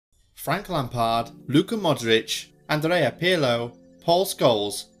Frank Lampard, Luka Modric, Andrea Pirlo, Paul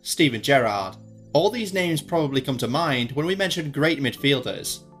Scholes, Steven Gerrard. All these names probably come to mind when we mention great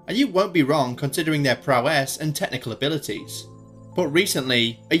midfielders, and you won't be wrong considering their prowess and technical abilities. But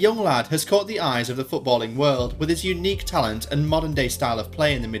recently, a young lad has caught the eyes of the footballing world with his unique talent and modern day style of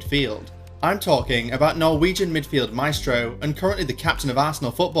play in the midfield. I'm talking about Norwegian midfield maestro and currently the captain of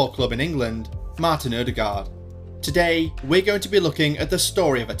Arsenal Football Club in England, Martin Ødegaard. Today, we're going to be looking at the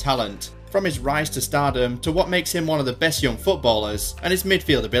story of a talent, from his rise to stardom to what makes him one of the best young footballers and his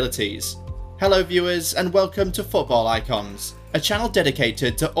midfield abilities. Hello viewers and welcome to Football Icons, a channel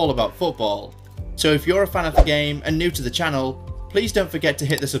dedicated to all about football. So if you're a fan of the game and new to the channel, please don't forget to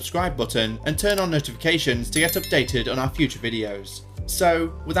hit the subscribe button and turn on notifications to get updated on our future videos.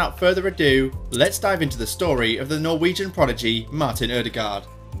 So, without further ado, let's dive into the story of the Norwegian prodigy Martin Ødegaard.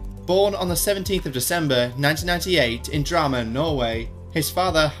 Born on the 17th of December 1998 in Drammen, Norway, his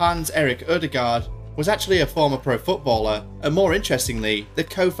father Hans Erik Odegaard was actually a former pro footballer and, more interestingly, the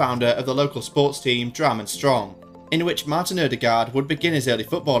co-founder of the local sports team Drammen Strong, in which Martin Ødegaard would begin his early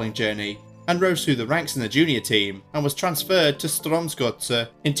footballing journey and rose through the ranks in the junior team and was transferred to Strømsgodset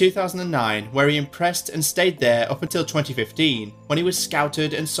in 2009, where he impressed and stayed there up until 2015 when he was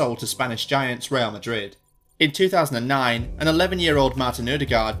scouted and sold to Spanish giants Real Madrid. In 2009, an 11-year-old Martin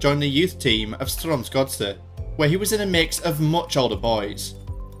Ødegaard joined the youth team of Strømsgodset, where he was in a mix of much older boys.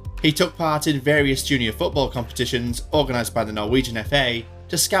 He took part in various junior football competitions organised by the Norwegian FA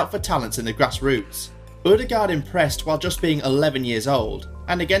to scout for talents in the grassroots. Ødegaard impressed while just being 11 years old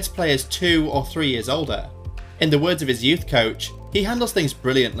and against players 2 or 3 years older. In the words of his youth coach, he handles things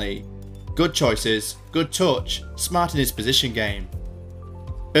brilliantly. Good choices, good touch, smart in his position game.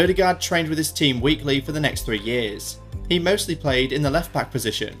 Ødegaard trained with his team weekly for the next 3 years. He mostly played in the left back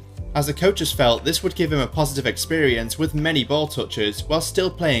position, as the coaches felt this would give him a positive experience with many ball touches while still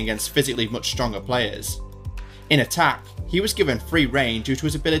playing against physically much stronger players. In attack, he was given free rein due to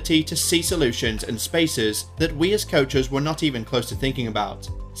his ability to see solutions and spaces that we as coaches were not even close to thinking about,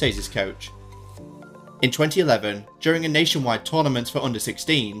 says his coach. In 2011, during a nationwide tournament for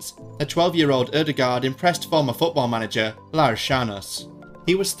under-16s, a 12-year-old Ødegaard impressed former football manager Lars Kjærnes.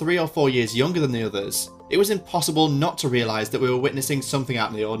 He was 3 or 4 years younger than the others. It was impossible not to realise that we were witnessing something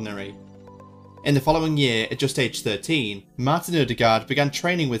out of the ordinary. In the following year, at just age 13, Martin Ødegaard began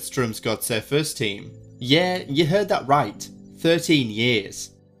training with Strømsgodset first team. Yeah, you heard that right, 13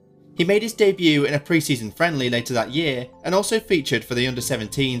 years. He made his debut in a pre-season friendly later that year and also featured for the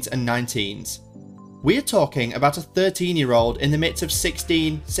under-17s and 19s. We're talking about a 13-year-old in the midst of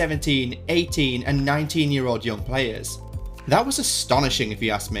 16, 17, 18 and 19-year-old young players. That was astonishing if you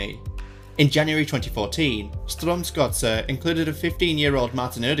ask me. In January 2014, Strømsgodset included a 15-year-old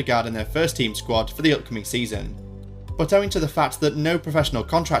Martin Ødegaard in their first team squad for the upcoming season. But owing to the fact that no professional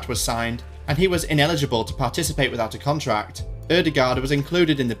contract was signed and he was ineligible to participate without a contract, Ødegaard was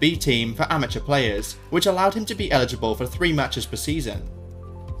included in the B team for amateur players, which allowed him to be eligible for 3 matches per season.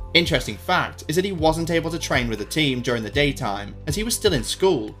 Interesting fact is that he wasn't able to train with the team during the daytime as he was still in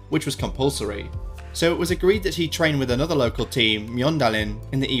school, which was compulsory. So it was agreed that he train with another local team, Mjøndalen,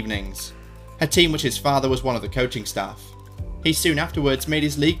 in the evenings, a team which his father was one of the coaching staff. He soon afterwards made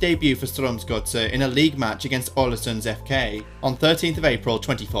his league debut for Strømsgodset in a league match against Ålesunds FK on 13th of April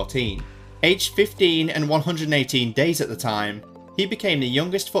 2014. Aged 15 and 118 days at the time, he became the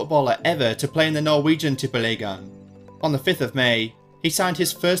youngest footballer ever to play in the Norwegian Tippeligaen. On the 5th of May, he signed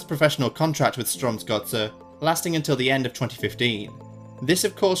his first professional contract with Strømsgodset, lasting until the end of 2015. This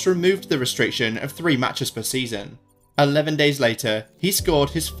of course removed the restriction of 3 matches per season. 11 days later, he scored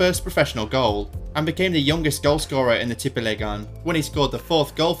his first professional goal and became the youngest goalscorer in the Tippeligaen when he scored the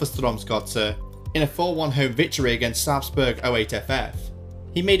 4th goal for Strømsgodset in a 4-1 home victory against Sarpsborg 08FF.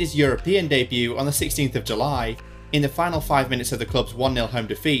 He made his European debut on the 16th of July in the final 5 minutes of the club's 1-0 home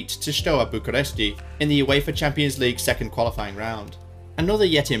defeat to Steaua Bucuresti in the UEFA Champions League second qualifying round. Another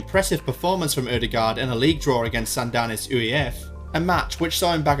yet impressive performance from Ødegaard in a league draw against Sandanes UEF, a match which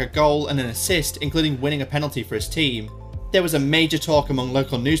saw him bag a goal and an assist, including winning a penalty for his team. There was a major talk among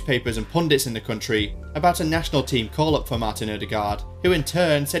local newspapers and pundits in the country about a national team call-up for Martin Ødegaard, who in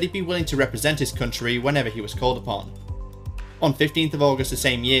turn said he'd be willing to represent his country whenever he was called upon. On 15th of August the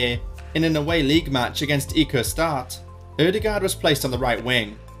same year, in an away league match against IK Start, Ødegaard was placed on the right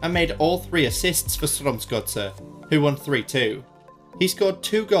wing and made all 3 assists for Strømsgodset, who won 3-2. He scored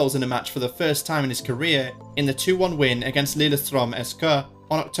 2 goals in a match for the first time in his career in the 2-1 win against Lillestrøm SK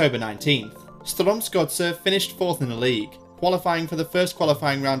on October 19th. Strømsgodset finished 4th in the league, qualifying for the first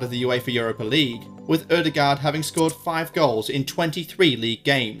qualifying round of the UEFA Europa League, with Ødegaard having scored 5 goals in 23 league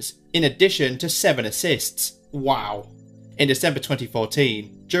games, in addition to 7 assists. Wow! In December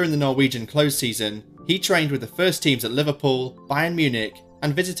 2014, During the Norwegian closed season, he trained with the first teams at Liverpool, Bayern Munich,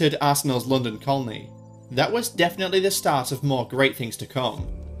 and visited Arsenal's London colony. That was definitely the start of more great things to come.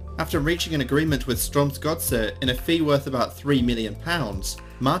 After reaching an agreement with Strømsgodset in a fee worth about £3 million,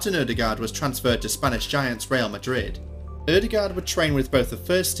 Martin Ødegaard was transferred to Spanish giants Real Madrid. Odegaard would train with both the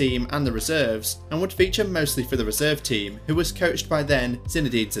first team and the reserves, and would feature mostly for the reserve team, who was coached by then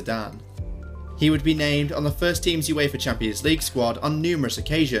Zinedine Zidane. He would be named on the first team's UEFA Champions League squad on numerous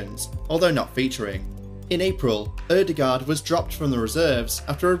occasions, although not featuring. In April, Odegaard was dropped from the reserves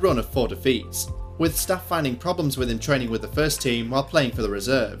after a run of 4 defeats, with staff finding problems with him training with the first team while playing for the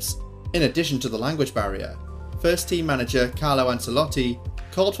reserves. In addition to the language barrier, first team manager Carlo Ancelotti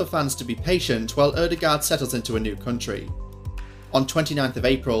called for fans to be patient while Odegaard settles into a new country. On 29th of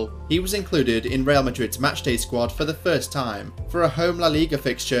April, he was included in Real Madrid's matchday squad for the first time for a home La Liga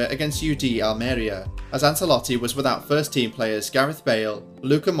fixture against UD Almeria, as Ancelotti was without first team players Gareth Bale,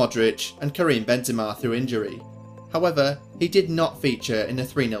 Luka Modric and Karim Benzema through injury. However, he did not feature in a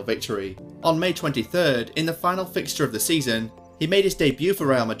 3-0 victory. On May 23rd, in the final fixture of the season, he made his debut for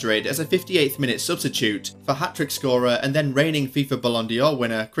Real Madrid as a 58th minute substitute for hat-trick scorer and then reigning FIFA Ballon d'Or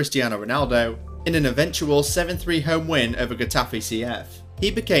winner Cristiano Ronaldo in an eventual 7-3 home win over Getafe CF.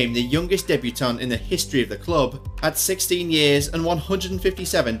 He became the youngest debutant in the history of the club at 16 years and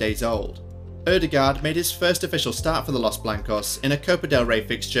 157 days old. Odegaard made his first official start for the Los Blancos in a Copa del Rey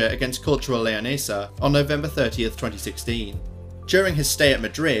fixture against Cultural Leonesa on November 30th, 2016. During his stay at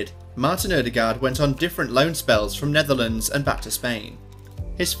Madrid, Martin Ødegaard went on different loan spells from Netherlands and back to Spain.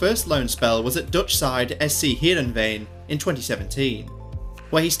 His first loan spell was at Dutch side SC Heerenveen in 2017,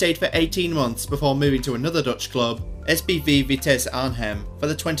 where he stayed for 18 months before moving to another Dutch club, SBV Vitesse Arnhem, for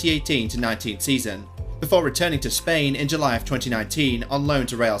the 2018-19 season, before returning to Spain in July of 2019 on loan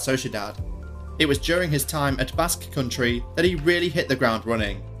to Real Sociedad. It was during his time at Basque Country that he really hit the ground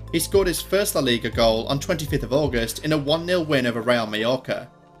running. He scored his first La Liga goal on 25th of August in a 1-0 win over Real Mallorca.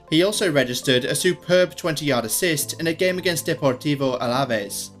 He also registered a superb 20-yard assist in a game against Deportivo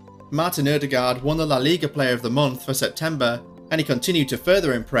Alaves. Martin Ødegaard won the La Liga Player of the Month for September, and he continued to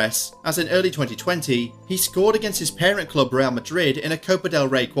further impress, as in early 2020, he scored against his parent club Real Madrid in a Copa del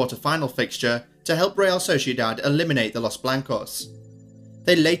Rey quarter-final fixture to help Real Sociedad eliminate the Los Blancos.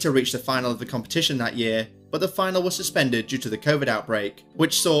 They later reached the final of the competition that year, but the final was suspended due to the COVID outbreak,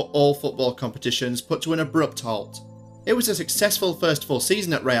 which saw all football competitions put to an abrupt halt. It was a successful first full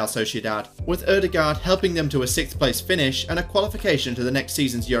season at Real Sociedad, with Odegaard helping them to a 6th place finish and a qualification to the next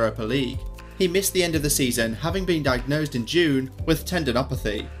season's Europa League. He missed the end of the season, having been diagnosed in June with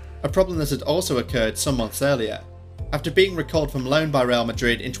tendinopathy, a problem that had also occurred some months earlier. After being recalled from loan by Real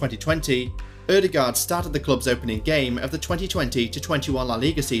Madrid in 2020, Odegaard started the club's opening game of the 2020-21 La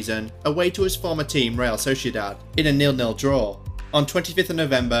Liga season away to his former team Real Sociedad in a 0-0 draw. On 25th of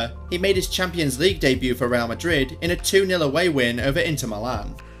November, he made his Champions League debut for Real Madrid in a 2-0 away win over Inter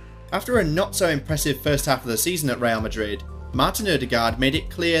Milan. After a not so impressive first half of the season at Real Madrid, Martin Ødegaard made it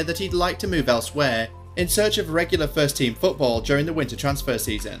clear that he'd like to move elsewhere in search of regular first-team football during the winter transfer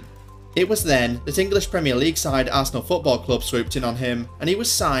season. It was then that English Premier League side Arsenal Football Club swooped in on him, and he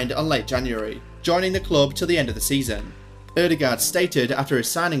was signed on late January, joining the club till the end of the season. Ødegaard stated after his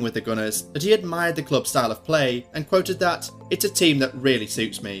signing with the Gunners that he admired the club's style of play and quoted that, "It's a team that really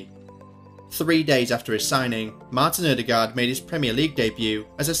suits me." 3 days after his signing, Martin Ødegaard made his Premier League debut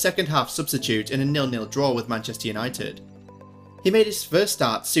as a second-half substitute in a 0-0 draw with Manchester United. He made his first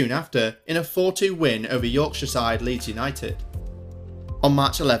start soon after in a 4-2 win over Yorkshire side Leeds United. On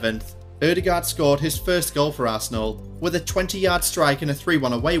March 11th, Ødegaard scored his first goal for Arsenal with a 20-yard strike in a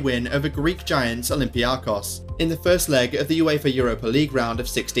 3-1 away win over Greek giants Olympiakos in the first leg of the UEFA Europa League round of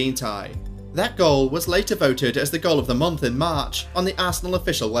 16 tie. That goal was later voted as the goal of the month in March on the Arsenal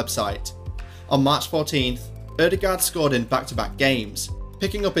official website. On March 14th, Ødegaard scored in back-to-back games,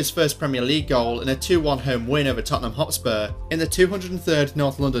 picking up his first Premier League goal in a 2-1 home win over Tottenham Hotspur in the 203rd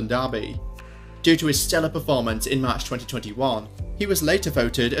North London derby. Due to his stellar performance in March 2021, he was later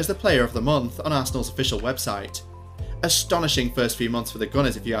voted as the Player of the Month on Arsenal's official website. Astonishing first few months for the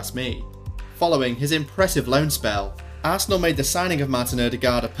Gunners if you ask me. Following his impressive loan spell, Arsenal made the signing of Martin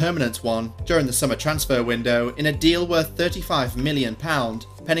Ødegaard a permanent one during the summer transfer window in a deal worth £35 million,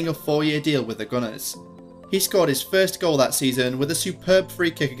 penning a 4-year deal with the Gunners. He scored his first goal that season with a superb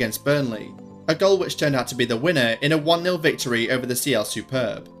free kick against Burnley, a goal which turned out to be the winner in a 1-0 victory over the CL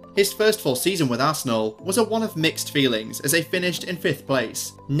Superb. His first full season with Arsenal was a one of mixed feelings as they finished in 5th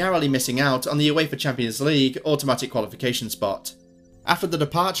place, narrowly missing out on the UEFA Champions League automatic qualification spot. After the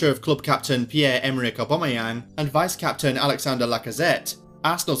departure of club captain Pierre-Emerick Aubameyang and vice-captain Alexander Lacazette,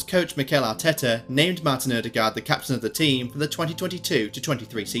 Arsenal's coach Mikel Arteta named Martin Ødegaard the captain of the team for the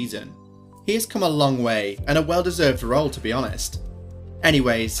 2022-23 season. He has come a long way, and a well-deserved role to be honest.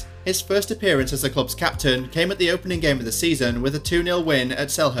 Anyways, his first appearance as the club's captain came at the opening game of the season with a 2-0 win at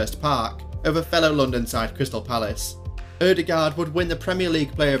Selhurst Park over fellow London side Crystal Palace. Ødegaard would win the Premier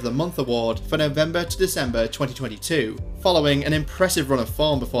League Player of the Month award for November to December 2022, following an impressive run of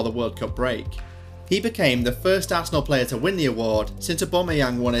form before the World Cup break. He became the first Arsenal player to win the award since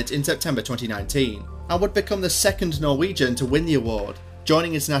Aubameyang won it in September 2019, and would become the second Norwegian to win the award,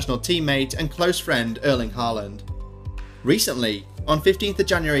 joining international teammate and close friend Erling Haaland. Recently, on 15th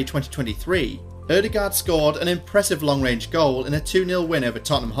January 2023, Ødegaard scored an impressive long-range goal in a 2-0 win over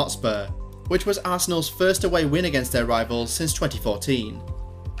Tottenham Hotspur, which was Arsenal's first away win against their rivals since 2014.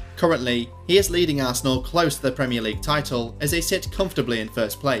 Currently, he is leading Arsenal close to the Premier League title as they sit comfortably in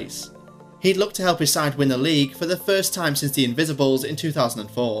first place. He'd look to help his side win the league for the first time since the Invisibles in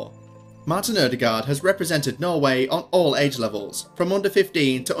 2004. Martin Ødegaard has represented Norway on all age levels, from under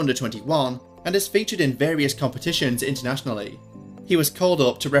 15 to under 21, and is featured in various competitions internationally. He was called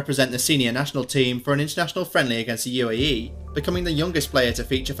up to represent the senior national team for an international friendly against the UAE, becoming the youngest player to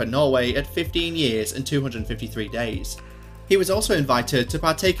feature for Norway at 15 years and 253 days. He was also invited to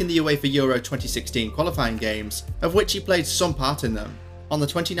partake in the UEFA Euro 2016 qualifying games, of which he played some part in them. On the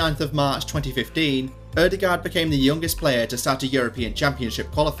 29th of March 2015, Ødegaard became the youngest player to start a European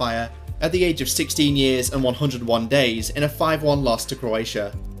Championship qualifier at the age of 16 years and 101 days in a 5-1 loss to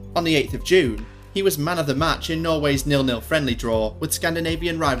Croatia. On the 8th of June, he was man of the match in Norway's 0-0 friendly draw with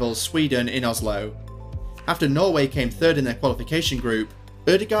Scandinavian rivals Sweden in Oslo. After Norway came third in their qualification group,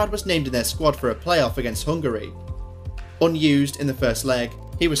 Ødegaard was named in their squad for a playoff against Hungary. Unused in the first leg,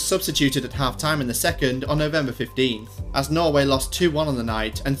 he was substituted at half-time in the second on November 15th, as Norway lost 2-1 on the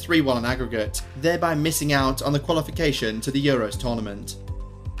night and 3-1 on aggregate, thereby missing out on the qualification to the Euros tournament.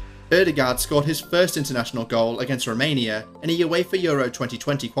 Ødegaard scored his first international goal against Romania in a UEFA Euro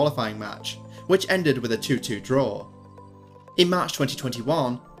 2020 qualifying match, which ended with a 2-2 draw. In March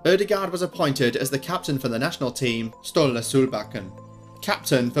 2021, Ødegaard was appointed as the captain for the national team, Ståle Solbakken.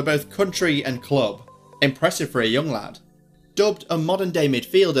 Captain for both country and club. Impressive for a young lad. Dubbed a modern-day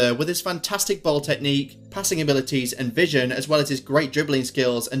midfielder with his fantastic ball technique, passing abilities and vision, as well as his great dribbling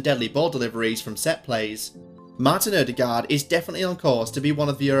skills and deadly ball deliveries from set plays, Martin Ødegaard is definitely on course to be one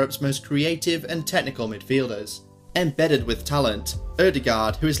of Europe's most creative and technical midfielders. Embedded with talent,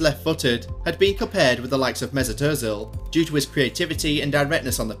 Ødegaard, who is left-footed, had been compared with the likes of Mesut Ozil due to his creativity and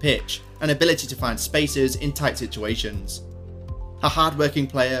directness on the pitch and ability to find spaces in tight situations. A hard-working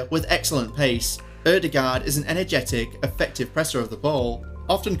player with excellent pace, Ødegaard is an energetic, effective presser of the ball,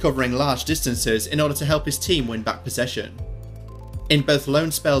 often covering large distances in order to help his team win back possession. In both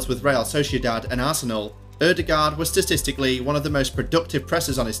loan spells with Real Sociedad and Arsenal, Ødegaard was statistically one of the most productive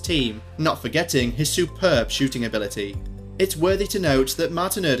pressers on his team, not forgetting his superb shooting ability. It's worthy to note that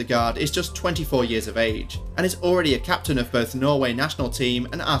Martin Ødegaard is just 24 years of age, and is already a captain of both Norway national team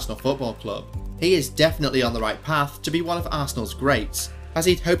and Arsenal Football Club. He is definitely on the right path to be one of Arsenal's greats, as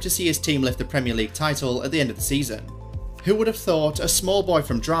he'd hoped to see his team lift the Premier League title at the end of the season. Who would have thought a small boy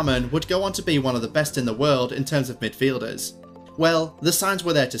from Drammen would go on to be one of the best in the world in terms of midfielders? Well, the signs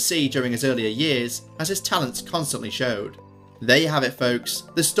were there to see during his earlier years, as his talents constantly showed. There you have it folks,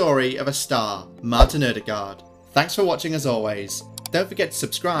 the story of a star, Martin Ødegaard. Thanks for watching as always. Don't forget to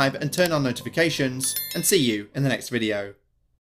subscribe and turn on notifications, and see you in the next video.